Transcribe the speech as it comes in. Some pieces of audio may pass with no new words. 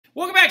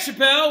Welcome back,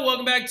 Chappelle.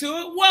 Welcome back to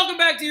it. Welcome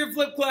back to your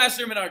Flip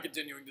Classroom and our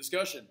continuing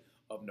discussion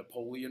of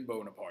Napoleon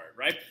Bonaparte,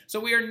 right? So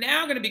we are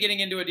now going to be getting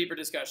into a deeper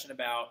discussion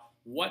about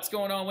what's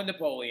going on with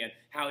Napoleon,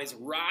 how his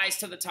rise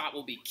to the top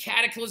will be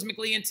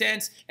cataclysmically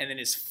intense, and then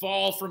his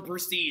fall from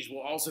prestige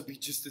will also be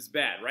just as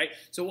bad, right?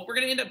 So what we're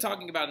going to end up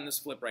talking about in this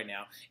flip right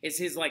now is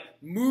his,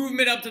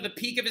 movement up to the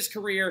peak of his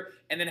career,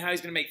 and then how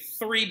he's going to make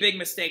 3 big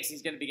mistakes, and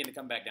he's going to begin to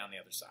come back down the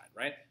other side,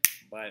 right?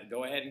 But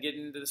go ahead and get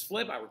into this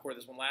flip. I recorded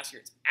this one last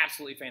year. It's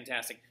absolutely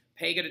fantastic.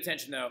 Pay good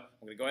attention, though.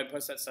 I'm going to go ahead and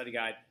post that study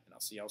guide, and I'll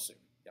see y'all soon.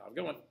 Y'all have a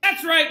good one.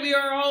 That's right. We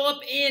are all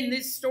up in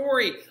this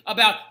story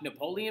about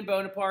Napoleon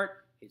Bonaparte,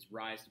 his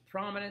rise to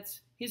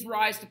prominence, his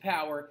rise to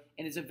power,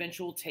 and his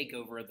eventual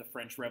takeover of the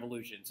French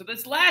Revolution. So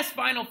this last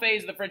final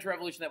phase of the French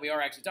Revolution that we are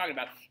actually talking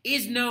about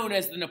is known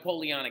as the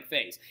Napoleonic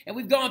phase. And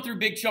we've gone through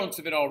big chunks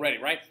of it already,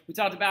 right? We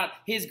talked about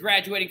his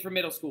graduating from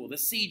middle school, the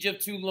siege of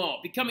Toulon,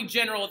 becoming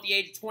general at the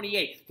age of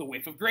 28, the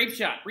whiff of grape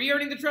shot,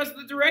 re-earning the trust of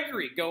the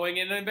Directory, going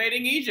and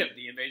invading Egypt,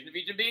 the invasion of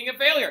Egypt being a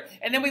failure.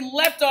 And then we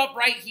left off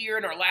right here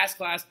in our last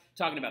class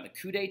talking about the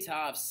coup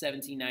d'etat of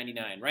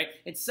 1799, right?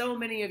 And so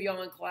many of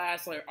y'all in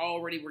class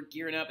already were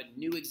gearing up and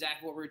knew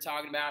exactly what we were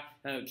talking about.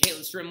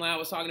 Caitlin Strimlau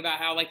was talking about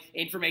how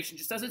information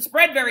just doesn't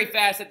spread very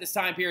fast at this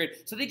time period,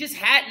 so they just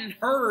hadn't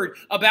heard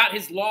about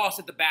his loss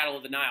at the Battle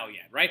of the Nile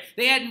yet, right?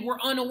 Were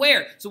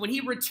unaware. So when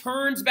he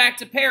returns back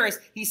to Paris,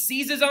 he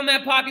seizes on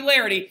that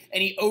popularity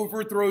and he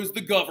overthrows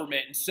the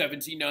government in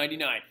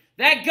 1799.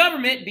 That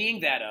government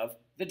being that of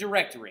the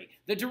Directory.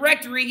 The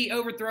Directory he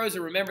overthrows,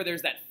 and remember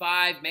there's that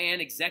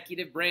 5-man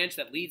executive branch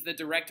that leads the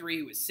Directory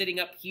who is sitting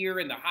up here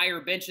in the higher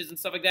benches and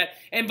stuff like that,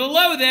 and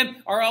below them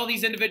are all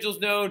these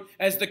individuals known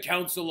as the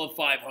Council of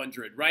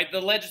 500, right?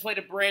 The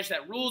legislative branch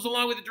that rules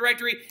along with the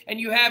Directory, and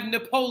you have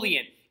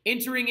Napoleon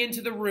entering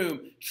into the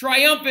room,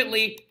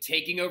 triumphantly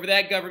taking over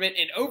that government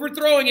and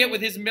overthrowing it with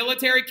his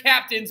military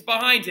captains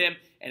behind him.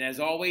 And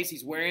as always,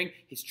 he's wearing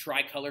his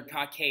tricolored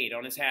cockade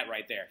on his hat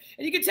right there.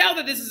 And you can tell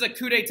that this is a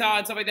coup d'etat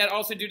and stuff like that,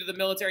 also due to the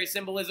military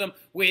symbolism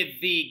with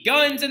the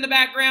guns in the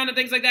background and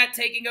things like that,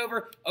 taking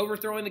over,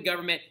 overthrowing the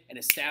government, and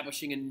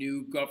establishing a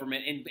new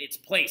government in its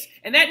place.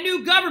 And that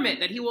new government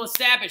that he will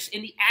establish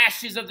in the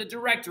ashes of the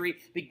Directory,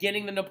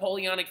 beginning the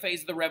Napoleonic phase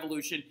of the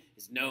revolution,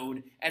 is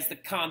known as the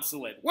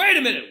Consulate. Wait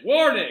a minute!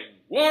 Warning!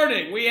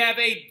 Warning! We have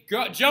a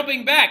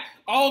jumping back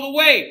all the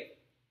way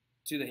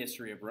to the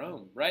history of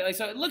Rome, right?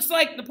 So it looks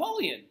like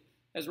Napoleon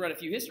has read a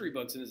few history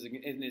books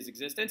in his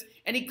existence,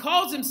 and he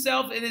calls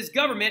himself in his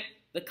government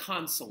the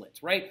Consulate,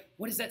 right?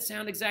 What does that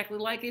sound exactly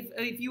like,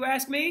 if you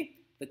ask me?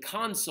 The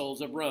consuls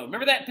of Rome.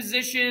 Remember that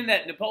position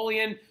that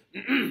Napoleon,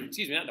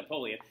 excuse me, not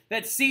Napoleon,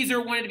 that Caesar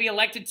wanted to be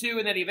elected to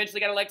and that he eventually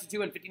got elected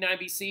to in 59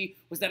 BC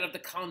was that of the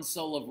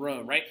consul of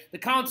Rome, right? The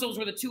consuls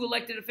were the 2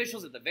 elected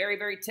officials at the very,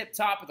 very tip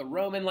top of the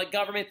Roman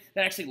government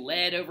that actually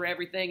led over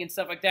everything and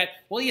stuff like that.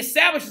 Well, he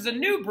establishes a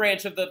new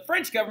branch of the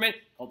French government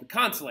called the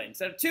consulate.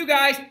 Instead of 2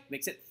 guys,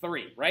 makes it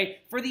 3, right?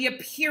 For the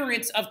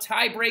appearance of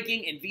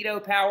tie-breaking and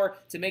veto power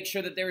to make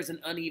sure that there is an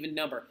uneven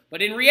number.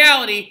 But in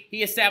reality,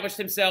 he established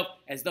himself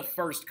as the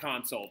first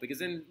consul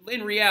because in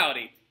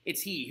reality,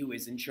 it's he who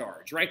is in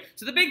charge, right?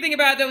 So the big thing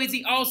about it, though, is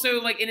he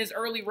also, in his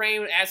early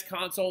reign as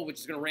consul, which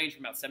is going to range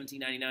from about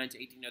 1799 to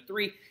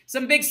 1803,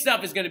 some big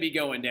stuff is going to be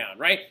going down,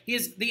 right?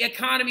 The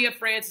economy of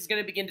France is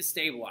going to begin to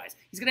stabilize.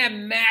 He's going to have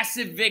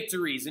massive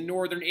victories in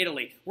northern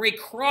Italy, where he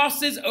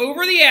crosses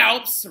over the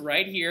Alps,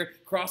 right here,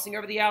 crossing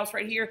over the Alps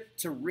right here,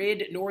 to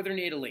rid northern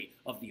Italy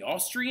of the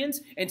Austrians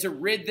and to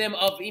rid them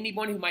of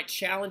anyone who might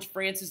challenge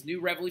France's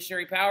new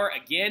revolutionary power,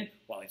 again,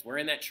 while he's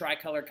wearing that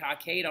tricolor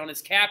cockade on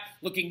his cap,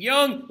 looking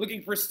young,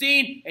 looking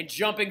pristine, and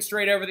jumping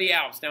straight over the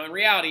Alps. Now, in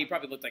reality, he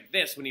probably looked like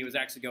this when he was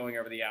actually going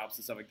over the Alps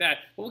and stuff like that,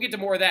 but we'll get to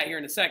more of that here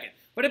in a second.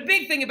 But a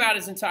big thing about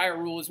his entire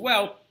rule as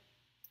well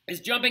is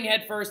jumping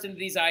headfirst into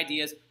these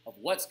ideas of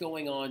what's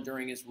going on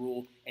during his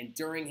rule and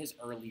during his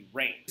early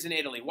reign in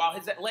Italy. While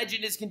his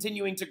legend is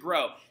continuing to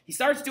grow, he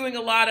starts doing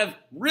a lot of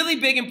really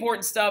big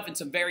important stuff and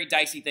some very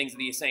dicey things at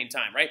the same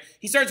time, right?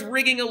 He starts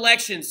rigging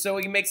elections so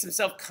he makes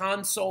himself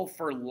consul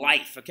for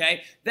life,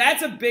 okay?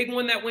 That's a big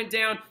one that went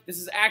down. This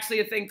is actually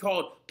a thing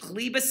called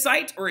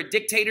plebiscite, or a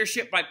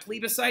dictatorship by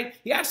plebiscite.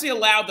 He actually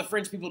allowed the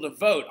French people to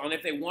vote on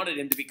if they wanted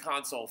him to be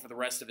consul for the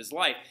rest of his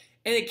life.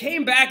 And it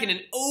came back in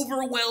an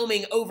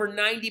overwhelming, over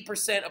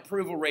 90%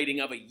 approval rating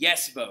of a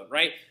yes vote,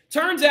 right?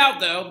 Turns out,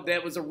 though, that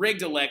it was a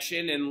rigged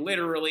election, and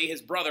literally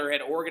his brother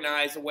had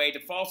organized a way to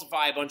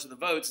falsify a bunch of the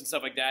votes and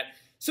stuff like that.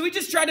 So he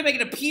just tried to make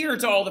it appear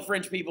to all the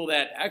French people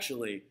that,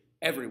 actually,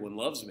 everyone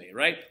loves me,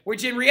 right?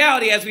 Which in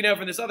reality, as we know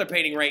from this other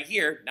painting right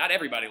here, not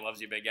everybody loves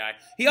you, big guy.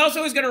 He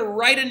also is going to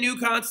write a new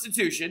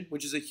constitution,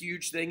 which is a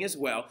huge thing as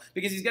well,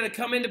 because he's going to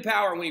come into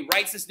power, and when he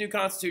writes this new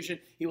constitution,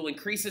 he will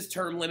increase his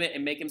term limit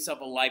and make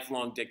himself a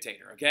lifelong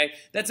dictator, okay?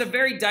 That's a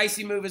very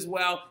dicey move as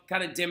well,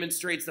 kind of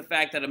demonstrates the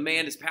fact that a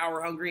man is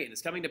power hungry and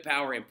is coming to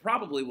power and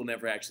probably will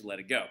never actually let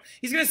it go.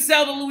 He's going to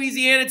sell the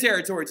Louisiana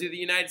Territory to the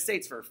United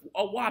States for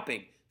a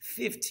whopping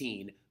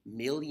 $15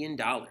 million,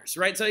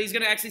 right? So he's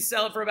going to actually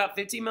sell it for about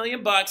 $15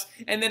 million bucks,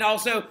 and then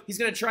also he's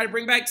going to try to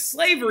bring back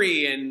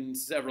slavery in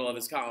several of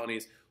his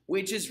colonies,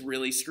 which is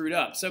really screwed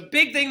up. So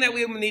big thing that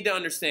we need to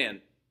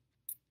understand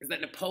is that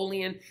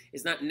Napoleon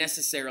is not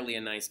necessarily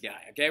a nice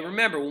guy, okay?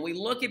 Remember, when we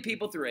look at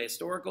people through a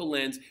historical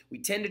lens,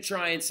 we tend to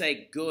try and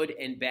say good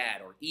and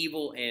bad, or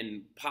evil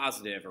and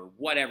positive, or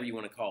whatever you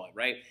want to call it,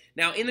 right?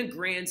 Now, in the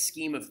grand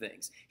scheme of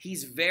things,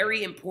 he's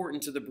very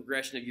important to the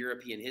progression of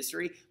European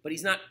history, but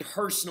he's not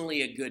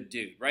personally a good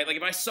dude, right? Like,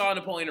 if I saw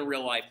Napoleon in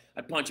real life,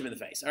 I'd punch him in the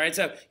face, all right?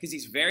 So, because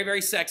he's very, very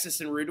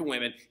sexist and rude to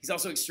women. He's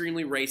also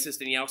extremely racist,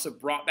 and he also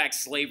brought back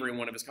slavery in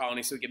one of his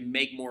colonies so he could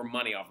make more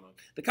money off of them.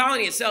 The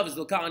colony itself is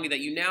the colony that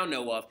you now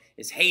know of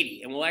is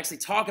Haiti, and we'll actually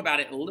talk about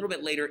it a little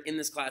bit later in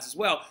this class as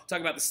well,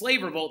 talk about the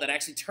slave revolt that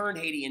actually turned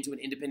Haiti into an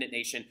independent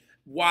nation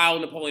while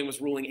Napoleon was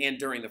ruling and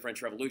during the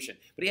French Revolution.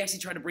 But he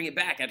actually tried to bring it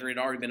back after it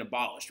had already been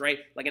abolished, right?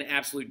 Like an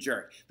absolute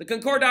jerk. The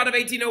Concordat of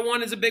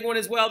 1801 is a big one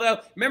as well, though.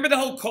 Remember the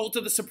whole cult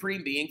of the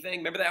supreme being thing?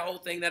 Remember that whole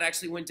thing that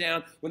actually went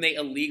down when they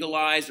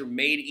illegalized or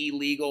made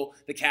illegal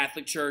the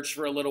Catholic Church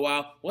for a little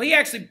while? Well, he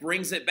actually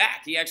brings it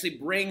back. He actually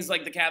brings,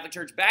 like, the Catholic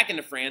Church back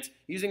into France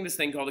using this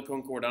thing called the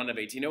Concordat of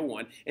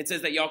 1801. It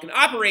says that y'all can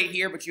operate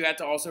here, but you have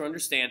to also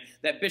understand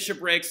that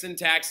bishoprics and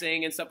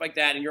taxing and stuff like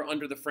that, and you're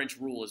under the French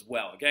rule as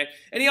well, okay?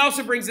 And he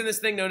also brings in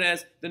this thing known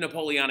as the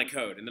Napoleonic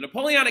Code. And the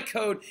Napoleonic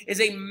Code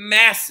is a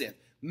massive,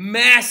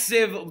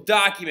 massive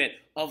document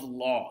of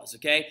laws,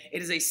 okay?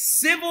 It is a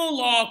civil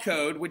law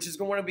code, which is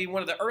going to be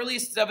one of the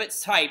earliest of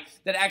its type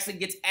that actually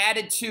gets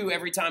added to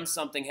every time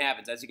something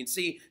happens. As you can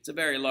see, it's a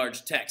very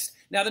large text.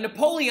 Now, the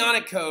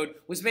Napoleonic Code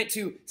was meant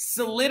to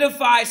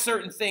solidify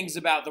certain things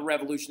about the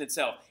revolution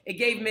itself. It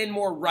gave men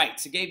more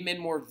rights. It gave men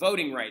more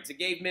voting rights. It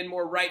gave men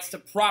more rights to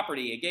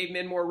property. It gave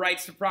men more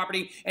rights to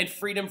property and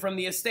freedom from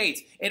the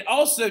estates. It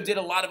also did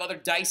a lot of other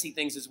dicey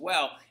things as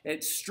well.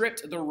 It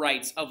stripped the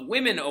rights of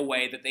women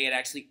away that they had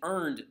actually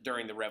earned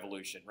during the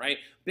revolution, right?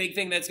 Big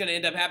thing that's going to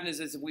end up happening is,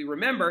 as we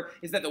remember,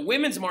 is that the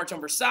Women's March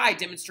on Versailles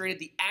demonstrated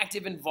the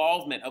active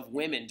involvement of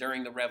women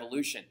during the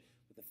revolution.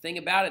 The thing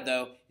about it,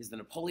 though, is the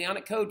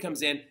Napoleonic Code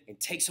comes in and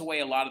takes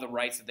away a lot of the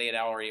rights that they had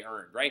already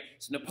earned, right?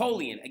 So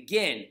Napoleon,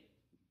 again,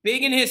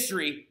 big in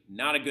history,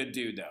 not a good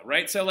dude, though,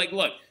 right? So, like,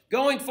 look,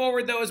 going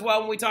forward, though, as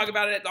well, when we talk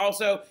about it,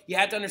 also, you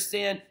have to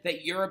understand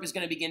that Europe is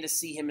going to begin to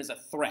see him as a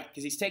threat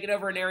because he's taken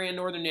over an area in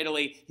northern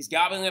Italy. He's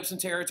gobbling up some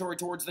territory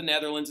towards the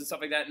Netherlands and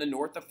stuff like that in the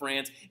north of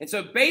France. And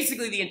so,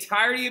 basically, the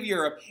entirety of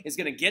Europe is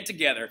going to get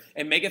together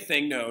and make a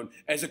thing known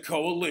as a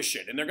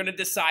coalition. And they're going to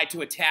decide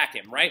to attack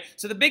him, right?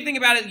 So, the big thing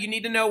about it, you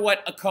need to know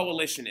what a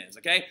coalition is,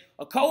 okay?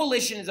 A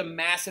coalition is a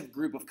massive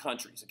group of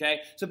countries,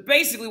 okay? So,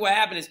 basically, what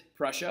happened is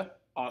Prussia,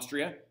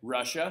 Austria,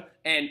 Russia,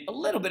 and a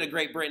little bit of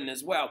Great Britain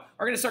as well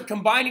are going to start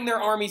combining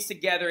their armies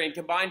together and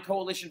combine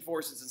coalition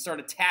forces and start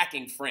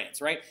attacking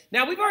France, right?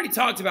 Now, we've already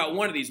talked about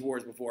one of these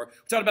wars before.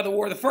 We talked about the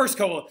War of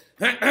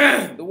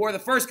the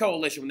First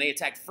Coalition when they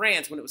attacked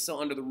France when it was still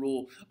under the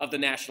rule of the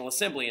National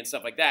Assembly and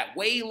stuff like that,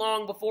 way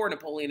long before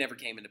Napoleon ever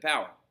came into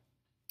power.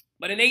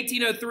 But in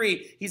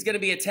 1803, he's going to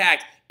be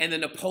attacked, and the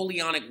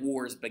Napoleonic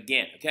Wars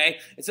begin, okay?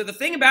 And so the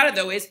thing about it,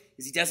 though, is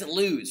he doesn't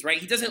lose, right?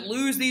 He doesn't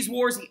lose these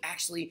wars. He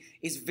actually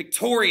is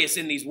victorious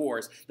in these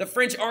wars. The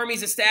French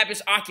armies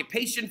established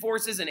occupation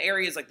forces in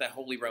areas like the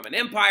Holy Roman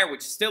Empire,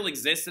 which still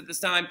exists at this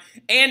time,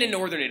 and in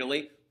northern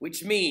Italy,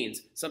 which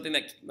means something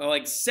that,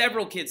 like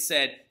several kids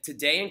said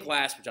today in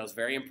class, which I was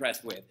very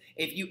impressed with.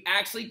 If you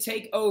actually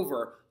take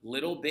over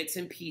little bits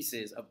and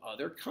pieces of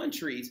other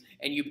countries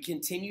and you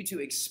continue to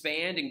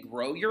expand and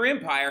grow your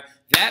empire,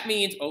 that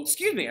means, oh,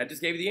 excuse me, I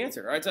just gave you the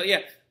answer. All right, so yeah,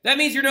 that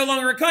means you're no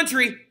longer a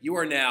country, you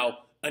are now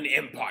an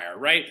empire,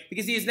 right?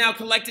 Because he has now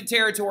collected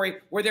territory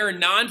where there are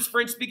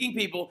non-French-speaking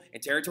people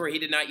and territory he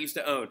did not used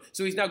to own.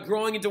 So he's now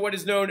growing into what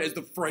is known as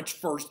the French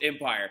First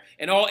Empire.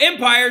 And all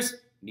empires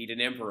need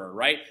an emperor,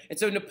 right? And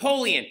so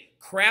Napoleon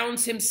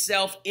crowns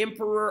himself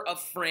Emperor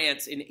of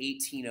France in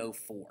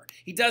 1804.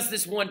 He does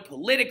this one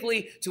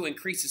politically to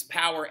increase his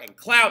power and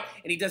clout,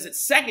 and he does it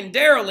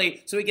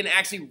secondarily so he can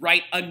actually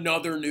write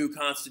another new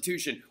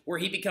constitution where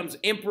he becomes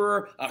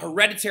emperor, a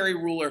hereditary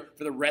ruler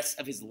for the rest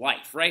of his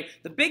life, right?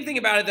 The big thing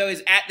about it, though,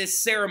 is at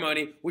this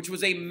ceremony, which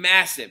was a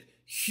massive,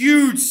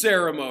 huge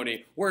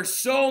ceremony where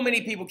so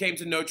many people came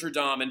to Notre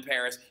Dame in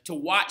Paris to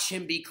watch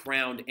him be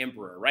crowned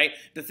emperor, right?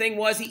 The thing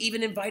was, he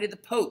even invited the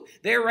Pope.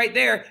 There, right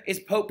there, is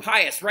Pope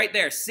Pius, right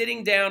there,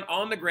 sitting down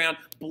on the ground,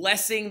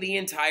 blessing the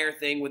entire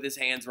thing with his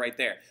hands right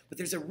there. But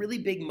there's a really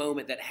big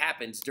moment that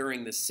happens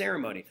during this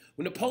ceremony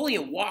when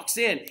Napoleon walks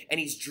in and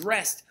he's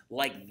dressed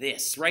like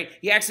this, right?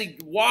 He actually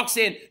walks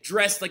in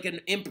dressed like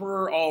an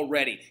emperor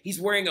already. He's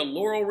wearing a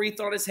laurel wreath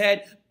on his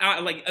head,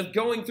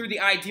 going through the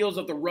ideals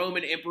of the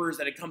Roman emperors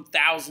that had come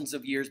thousands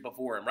of years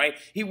before him, right?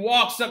 He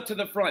walks up to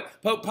the front.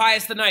 Pope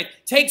Pius IX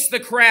takes the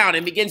crown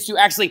and begins to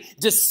actually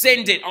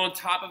descend it on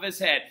top of his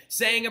head,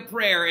 saying a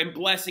prayer and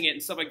blessing it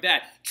and stuff like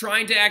that,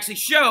 trying to actually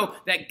show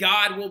that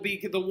God will be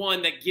the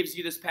one that gives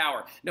you this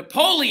power.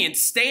 Napoleon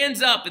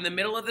stands up in the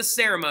middle of the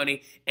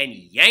ceremony and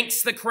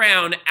yanks the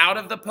crown out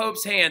of the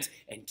Pope's hands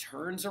and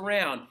turns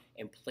around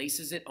and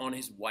places it on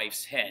his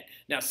wife's head.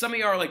 Now, some of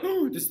you are like,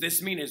 oh, does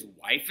this mean his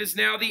wife is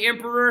now the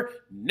emperor?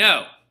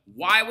 No.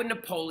 Why would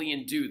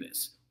Napoleon do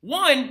this?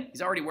 One,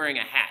 he's already wearing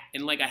a hat,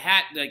 and like a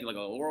hat, like a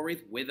laurel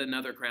wreath with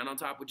another crown on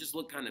top would just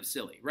look kind of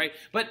silly, right?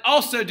 But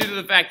also due to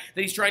the fact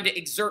that he's trying to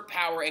exert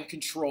power and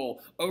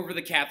control over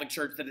the Catholic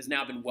Church that has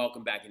now been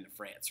welcomed back into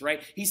France,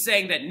 right? He's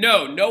saying that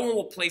no one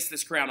will place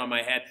this crown on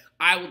my head.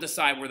 I will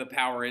decide where the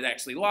power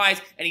actually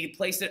lies, and he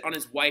placed it on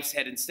his wife's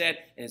head instead,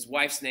 and his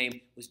wife's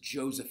name was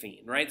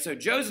Josephine, right? So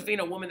Josephine,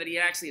 a woman that he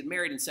actually had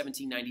married in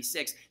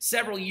 1796,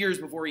 several years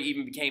before he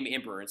even became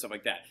emperor and stuff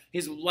like that.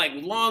 His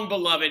long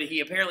beloved,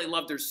 he apparently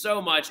loved her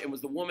so much and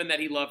was the woman that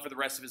he loved for the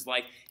rest of his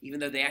life, even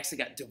though they actually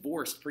got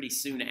divorced pretty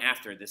soon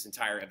after this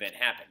entire event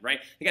happened, right?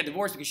 They got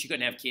divorced because she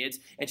couldn't have kids,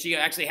 and she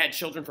actually had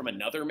children from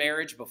another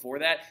marriage before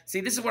that.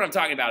 See, this is what I'm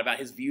talking about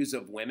his views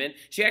of women.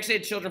 She actually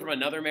had children from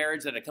another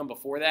marriage that had come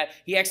before that.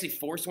 He actually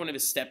forced one of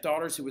his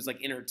stepdaughters, who was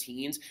like in her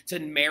teens, to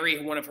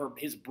marry one of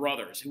his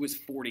brothers, who was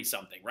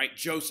 40-something, right?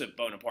 Joseph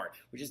Bonaparte,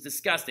 which is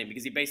disgusting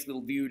because he basically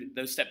viewed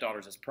those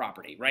stepdaughters as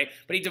property, right?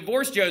 But he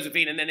divorced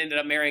Josephine and then ended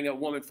up marrying a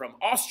woman from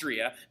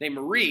Austria named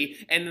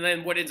Marie, and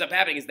then what ends up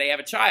happening is they have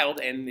a child,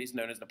 and he's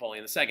known as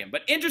Napoleon II.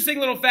 But interesting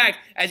little fact,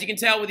 as you can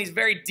tell with these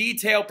very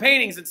detailed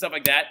paintings and stuff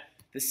like that,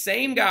 the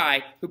same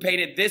guy who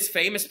painted this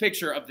famous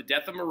picture of the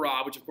death of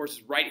Marat, which of course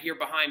is right here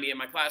behind me in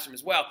my classroom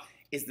as well,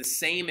 is the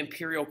same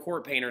imperial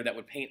court painter that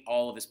would paint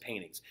all of his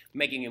paintings,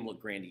 making him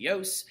look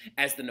grandiose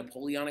as the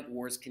Napoleonic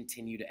Wars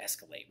continue to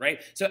escalate,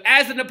 right? So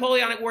as the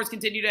Napoleonic Wars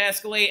continue to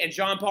escalate and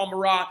Jean-Paul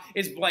Marat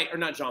is like, or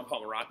not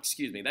Jean-Paul Marat,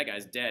 excuse me, that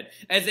guy's dead,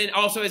 as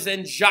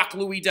in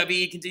Jacques-Louis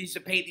David continues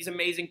to paint these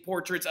amazing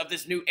portraits of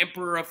this new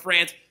emperor of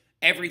France,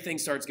 everything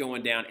starts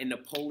going down, and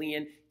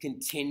Napoleon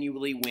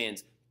continually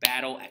wins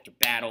battle after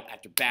battle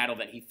after battle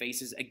that he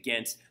faces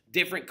against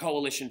different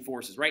coalition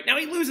forces, right? Now,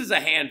 he loses a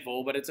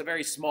handful, but it's a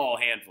very small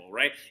handful,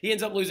 right? He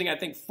ends up losing, I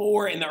think,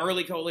 4 in the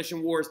early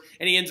coalition wars,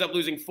 and he ends up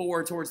losing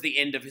 4 towards the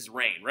end of his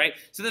reign, right?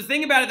 So the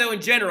thing about it, though, in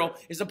general,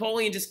 is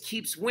Napoleon just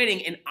keeps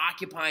winning and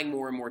occupying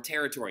more and more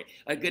territory.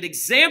 A good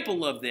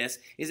example of this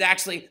is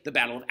actually the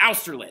Battle of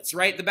Austerlitz,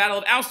 right? The Battle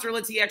of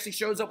Austerlitz, he actually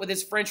shows up with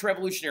his French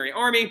Revolutionary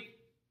Army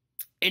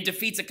and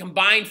defeats a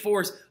combined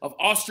force of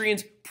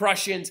Austrians,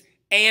 Prussians,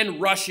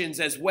 and Russians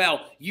as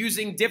well,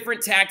 using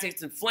different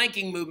tactics and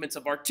flanking movements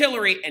of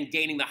artillery and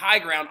gaining the high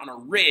ground on a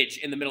ridge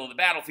in the middle of the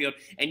battlefield,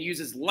 and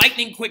uses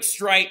lightning quick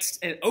strikes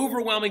and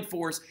overwhelming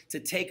force to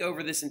take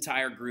over this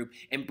entire group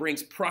and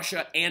brings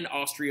Prussia and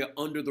Austria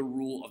under the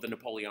rule of the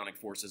Napoleonic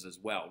forces as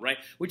well, right?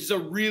 Which is a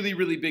really,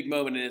 really big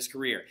moment in his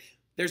career.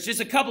 There's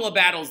just a couple of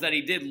battles that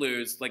he did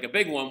lose, like a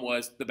big one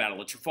was the Battle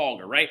of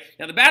Trafalgar, right?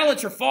 Now, the Battle of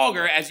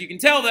Trafalgar, as you can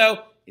tell,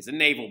 though, is a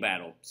naval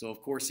battle, so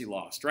of course he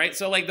lost, right?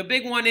 So, like, the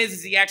big one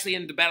is he actually,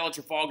 in the Battle of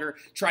Trafalgar,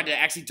 tried to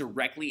actually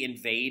directly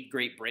invade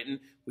Great Britain,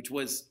 which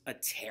was a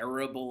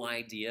terrible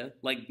idea.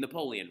 Like,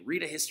 Napoleon,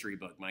 read a history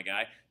book, my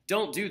guy.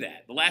 Don't do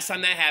that. The last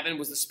time that happened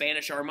was the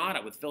Spanish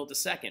Armada with Philip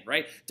II,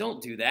 right?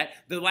 Don't do that.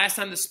 The last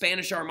time the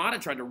Spanish Armada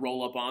tried to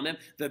roll up on them,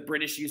 the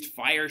British used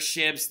fire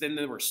ships, then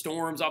there were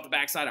storms off the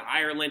backside of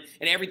Ireland,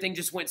 and everything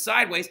just went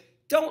sideways.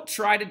 Don't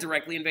try to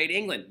directly invade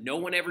England. No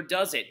one ever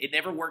does it. It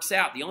never works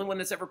out. The only one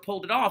that's ever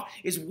pulled it off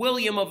is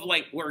William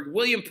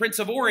Prince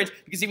of Orange,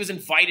 because he was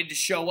invited to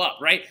show up,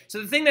 right? So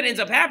the thing that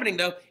ends up happening,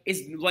 though,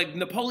 is like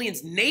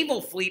Napoleon's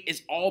naval fleet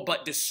is all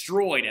but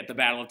destroyed at the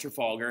Battle of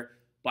Trafalgar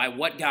by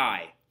what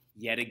guy?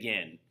 Yet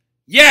again.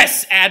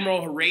 Yes,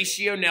 Admiral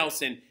Horatio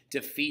Nelson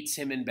defeats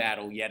him in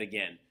battle yet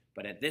again.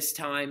 But at this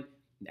time,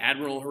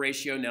 Admiral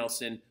Horatio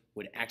Nelson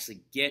would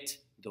actually get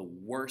the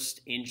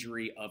worst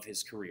injury of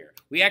his career.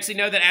 We actually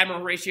know that Admiral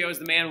Horatio is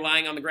the man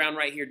lying on the ground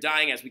right here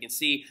dying, as we can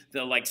see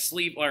the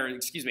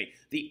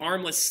the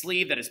armless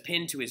sleeve that is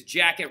pinned to his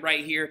jacket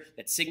right here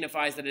that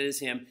signifies that it is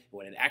him.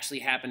 What had actually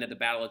happened at the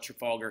Battle of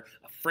Trafalgar,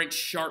 a French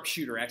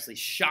sharpshooter actually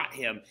shot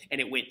him,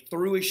 and it went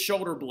through his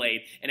shoulder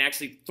blade and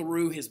actually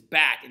through his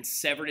back and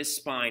severed his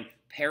spine,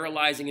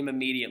 paralyzing him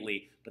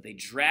immediately. But they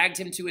dragged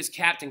him to his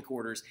captain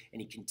quarters,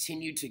 and he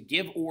continued to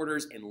give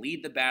orders and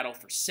lead the battle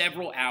for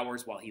several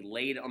hours while he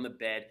laid on the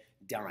bed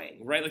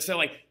dying, right?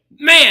 So,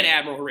 man,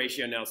 Admiral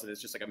Horatio Nelson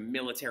is just like a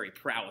military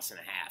prowess and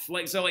a half.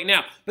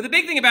 Now, but the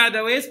big thing about it,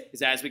 though, is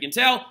as we can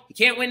tell, he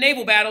can't win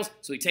naval battles,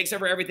 so he takes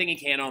over everything he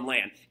can on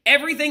land.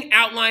 Everything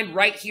outlined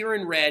right here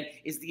in red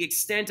is the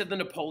extent of the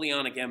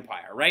Napoleonic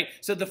Empire, right?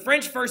 So the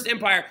French First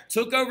Empire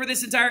took over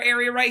this entire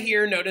area right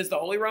here, known as the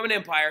Holy Roman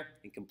Empire,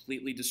 and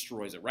completely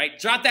destroys it, right?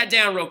 Jot that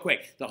down real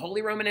quick. The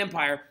Holy Roman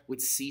Empire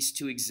would cease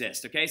to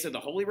exist, okay? So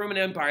the Holy Roman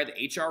Empire,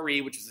 the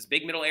HRE, which is this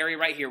big middle area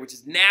right here, which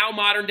is now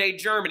modern-day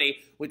Germany,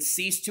 would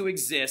cease to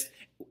exist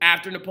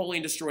after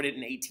Napoleon destroyed it in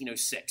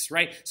 1806,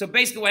 right? So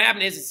basically what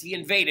happened is he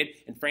invaded,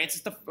 and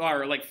Francis VI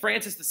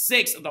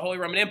of the Holy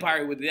Roman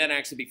Empire, who would then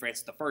actually be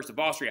Francis I of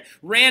Austria,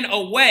 ran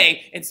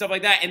away and stuff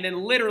like that, and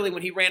then literally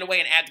when he ran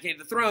away and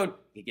abdicated the throne,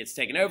 he gets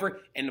taken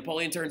over, and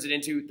Napoleon turns it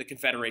into the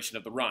Confederation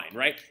of the Rhine,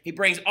 right? He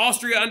brings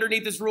Austria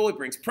underneath his rule, he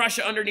brings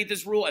Prussia underneath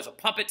his rule as a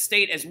puppet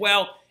state as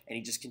well, and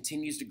he just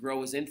continues to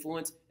grow his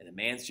influence, and the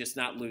man's just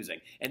not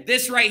losing. And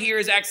this right here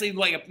is actually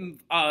like an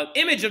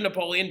image of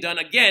Napoleon done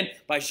again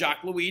by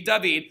Jacques-Louis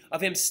David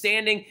of him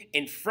standing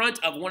in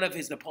front of one of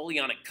his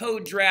Napoleonic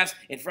code drafts,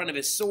 in front of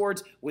his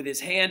swords, with his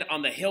hand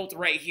on the hilt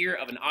right here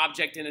of an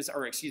object in his,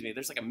 or excuse me,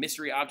 there's like a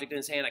mystery object in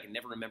his hand. I can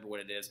never remember what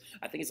it is.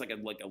 I think it's like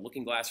a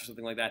looking glass or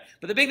something like that.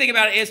 But the big thing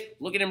about it is,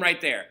 look at him right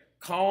there.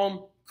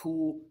 Calm,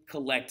 cool,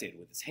 collected,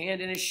 with his hand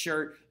in his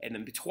shirt, and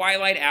the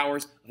twilight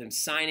hours of him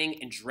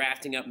signing and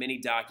drafting up many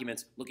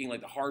documents, looking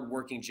like the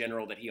hard-working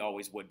general that he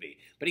always would be.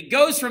 But he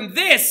goes from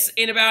this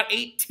in about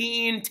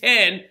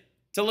 1810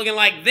 to looking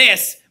like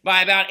this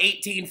by about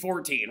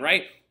 1814,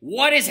 right?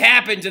 What has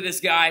happened to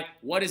this guy?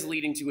 What is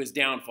leading to his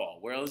downfall?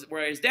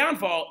 Where his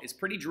downfall is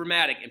pretty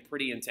dramatic and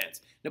pretty intense.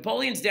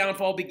 Napoleon's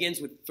downfall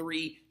begins with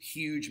 3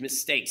 huge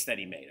mistakes that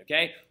he made,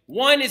 okay?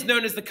 1 is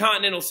known as the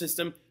Continental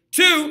System.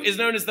 2 is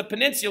known as the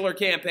Peninsular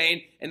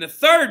Campaign. And the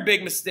 3rd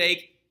big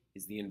mistake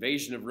is the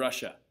invasion of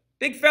Russia.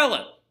 Big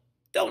fella,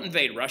 don't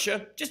invade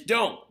Russia. Just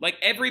don't. Like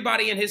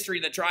everybody in history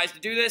that tries to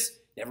do this,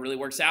 never really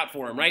works out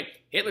for him, right?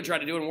 Hitler tried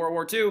to do it in World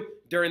War II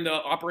during the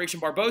Operation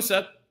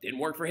Barbarossa. Didn't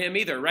work for him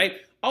either, right?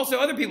 Also,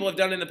 other people have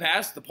done it in the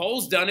past. The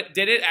Poles did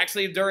it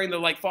actually during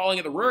the falling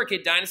of the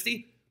Rurik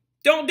dynasty.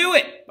 Don't do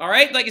it, all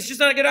right? Like, it's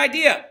just not a good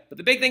idea. But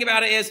the big thing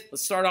about it is,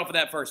 let's start off with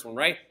that first one,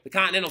 right? The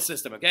Continental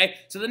System, okay?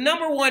 So the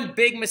number 1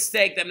 big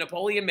mistake that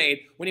Napoleon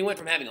made when he went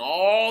from having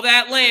all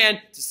that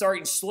land to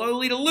starting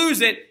slowly to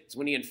lose it is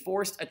when he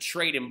enforced a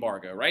trade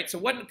embargo, right? So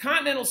what the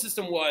Continental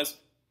System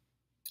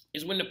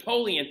is when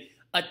Napoleon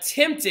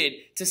attempted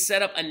to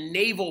set up a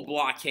naval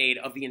blockade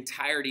of the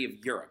entirety of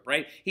Europe,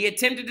 right? He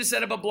attempted to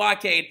set up a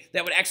blockade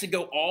that would actually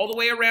go all the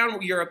way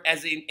around Europe,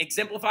 as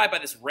exemplified by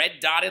this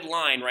red dotted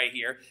line right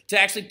here, to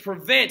actually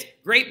prevent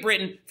Great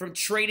Britain from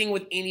trading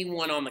with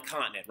anyone on the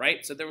continent,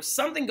 right? So there was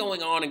something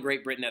going on in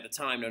Great Britain at the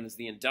time known as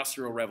the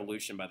Industrial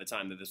Revolution by the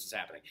time that this was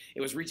happening.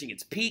 It was reaching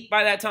its peak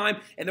by that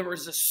time, and there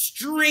was a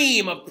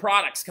stream of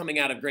products coming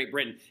out of Great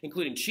Britain,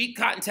 including cheap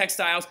cotton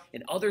textiles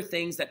and other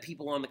things that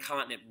people on the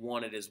continent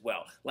wanted as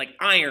well, like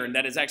iron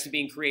that is actually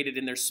being created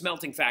in their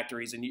smelting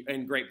factories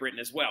in Great Britain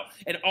as well.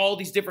 And all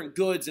these different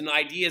goods and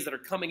ideas that are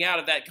coming out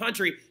of that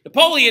country.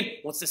 Napoleon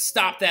wants to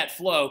stop that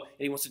flow, and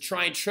he wants to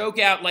try and choke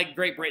out like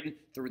Great Britain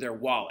through their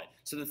wallet.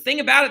 So the thing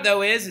about it,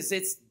 though, is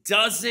it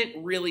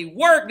doesn't really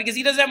work because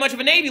he doesn't have much of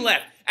a navy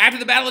left. After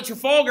the Battle of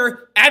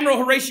Trafalgar, Admiral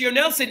Horatio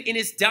Nelson, in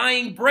his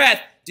dying breath,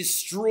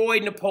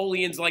 destroyed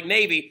Napoleon's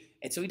navy,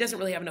 and so he doesn't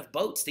really have enough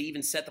boats to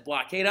even set the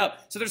blockade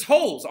up. So there's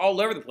holes all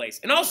over the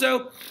place. And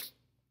also,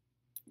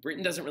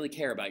 Britain doesn't really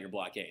care about your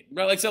blockade.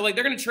 Right? So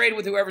they're going to trade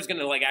with whoever's going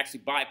to actually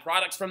buy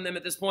products from them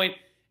at this point.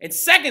 And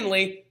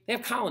secondly, they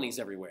have colonies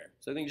everywhere.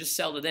 So they can just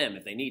sell to them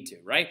if they need to,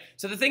 right?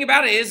 So the thing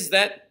about it is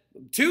that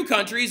 2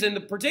 countries in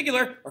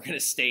particular are going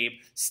to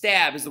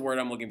stab is the word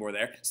I'm looking for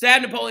there,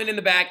 stab Napoleon in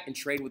the back and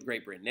trade with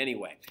Great Britain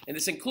anyway. And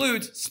this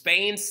includes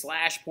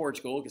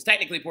Spain/Portugal, because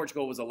technically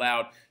Portugal was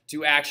allowed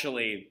to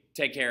actually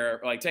take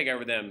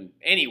over them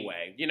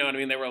anyway. You know what I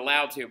mean? They were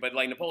allowed to, but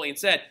like Napoleon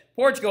said,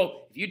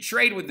 Portugal, if you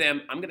trade with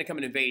them, I'm going to come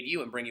and invade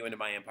you and bring you into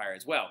my empire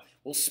as well.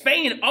 Well,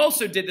 Spain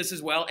also did this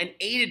as well and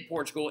aided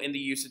Portugal in the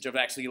usage of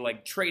actually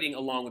trading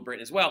along with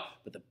Britain as well.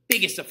 But the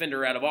biggest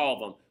offender out of all of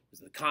them was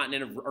the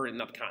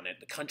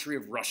country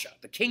of Russia.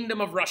 The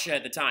kingdom of Russia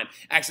at the time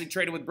actually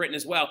traded with Britain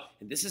as well.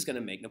 And this is going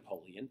to make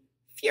Napoleon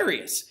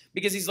furious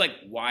because he's like,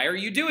 why are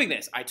you doing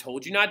this? I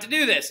told you not to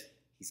do this.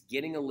 He's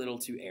getting a little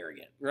too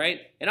arrogant,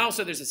 right? And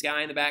also there's this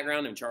guy in the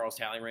background named Charles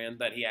Talleyrand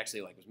that he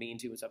actually was mean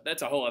to and stuff.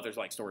 That's a whole other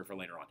story for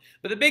later on.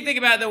 But the big thing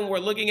about it, though, when we're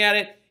looking at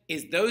it,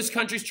 is those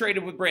countries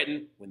traded with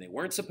Britain when they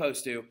weren't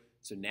supposed to.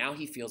 So now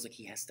he feels like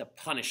he has to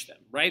punish them,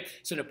 right?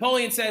 So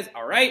Napoleon says,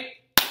 all right,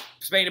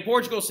 Spain and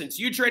Portugal, since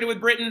you traded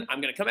with Britain,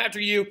 I'm going to come after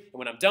you, and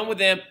when I'm done with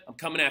them, I'm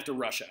coming after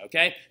Russia,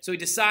 okay? So he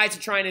decides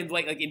to try and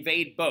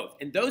invade both,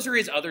 and those are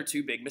his other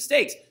 2 big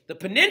mistakes. The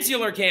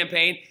Peninsular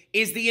Campaign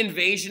is the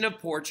invasion of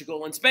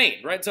Portugal and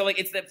Spain, right? So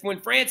it's that when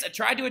France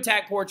tried to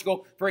attack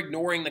Portugal for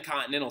ignoring the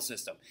Continental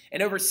System.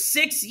 And over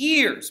 6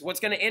 years, what's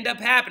going to end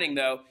up happening,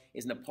 though,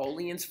 is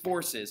Napoleon's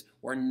forces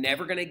were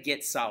never going to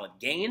get solid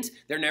gains,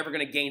 they're never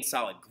going to gain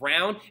solid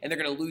ground, and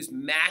they're going to lose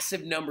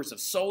massive numbers of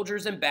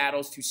soldiers and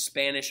battles to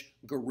Spanish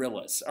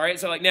guerrillas. All right,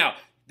 so now,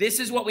 this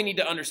is what we need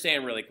to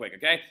understand really quick,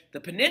 okay? The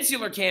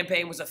Peninsular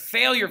Campaign was a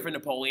failure for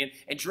Napoleon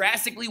and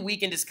drastically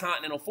weakened his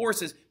continental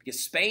forces because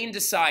Spain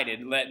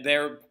decided that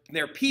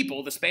their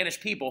people, the Spanish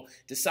people,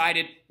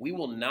 decided we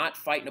will not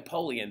fight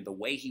Napoleon the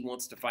way he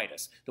wants to fight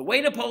us. The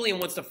way Napoleon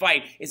wants to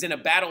fight is in a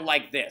battle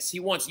like this. He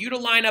wants you to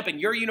line up in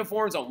your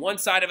uniforms on one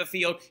side of a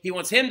field. He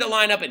wants him to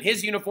line up in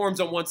his uniforms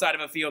on one side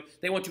of a field.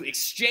 They want to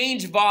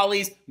exchange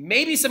volleys,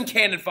 maybe some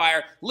cannon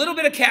fire, a little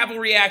bit of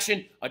cavalry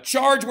action, a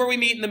charge where we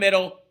meet in the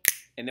middle,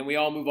 and then we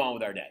all move on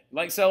with our day.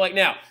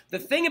 Now, the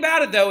thing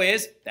about it, though,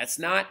 is that's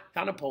not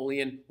how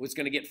Napoleon was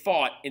going to get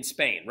fought in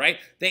Spain, right?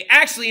 They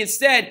actually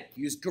instead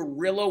used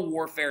guerrilla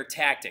warfare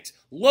tactics.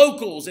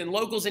 Locals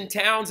in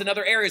towns and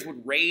other areas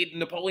would raid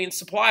Napoleon's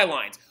supply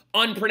lines,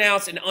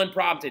 unpronounced and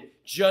unprompted,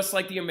 just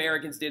like the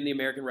Americans did in the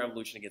American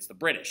Revolution against the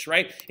British,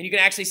 right? And you can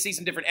actually see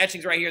some different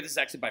etchings right here. This is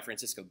actually by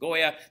Francisco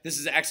Goya. This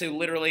is actually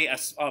literally a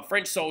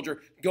French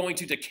soldier going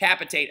to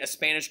decapitate a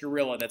Spanish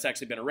guerrilla that's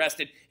actually been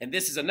arrested. And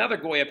this is another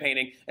Goya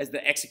painting as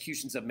the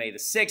executions of May the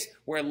 6th,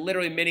 where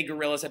literally many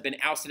guerrillas have been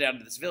ousted out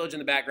of this village in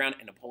the background,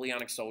 and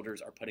Napoleonic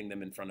soldiers are putting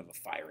them in front of a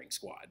firing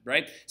squad,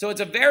 right? So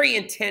it's a very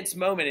intense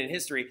moment in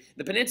history.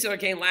 The Peninsular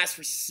campaign lasts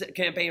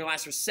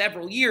for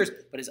several years,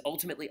 but is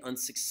ultimately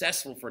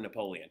unsuccessful for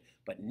Napoleon.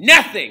 But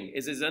nothing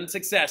is as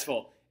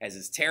unsuccessful as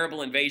his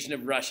terrible invasion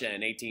of Russia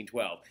in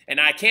 1812. And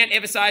I can't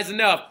emphasize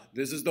enough,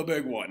 this is the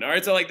big one. All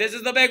right, so this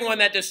is the big one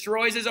that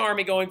destroys his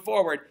army going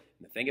forward.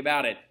 And the thing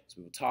about it is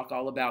we will talk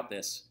all about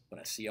this when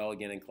I see y'all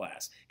again in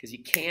class. Because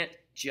you can't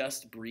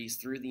just breeze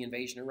through the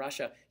invasion of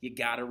Russia. You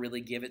got to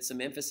really give it some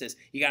emphasis.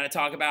 You got to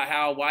talk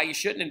about why you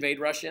shouldn't invade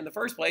Russia in the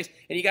first place.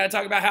 And you got to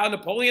talk about how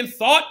Napoleon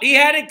thought he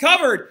had it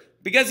covered.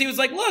 Because he was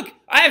like, look,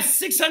 I have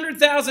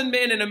 600,000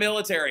 men in a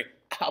military.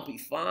 I'll be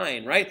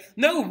fine, right?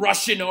 No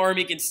Russian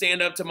army can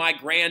stand up to my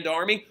grand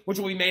army, which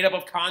will be made up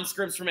of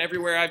conscripts from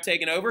everywhere I've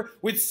taken over,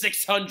 with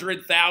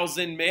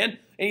 600,000 men. And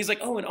he's like,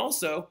 oh, and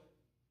also,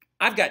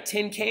 I've got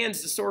 10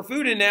 cans to store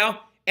food in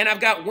now, and I've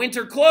got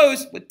winter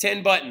clothes with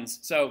 10 buttons.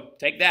 So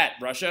take that,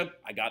 Russia.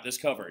 I got this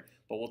covered.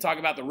 But we'll talk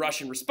about the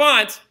Russian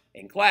response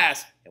in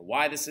class and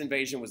why this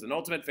invasion was an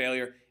ultimate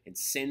failure and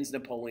sends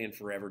Napoleon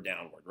forever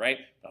downward, right?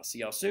 I'll see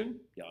y'all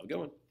soon. Y'all have a good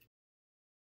one.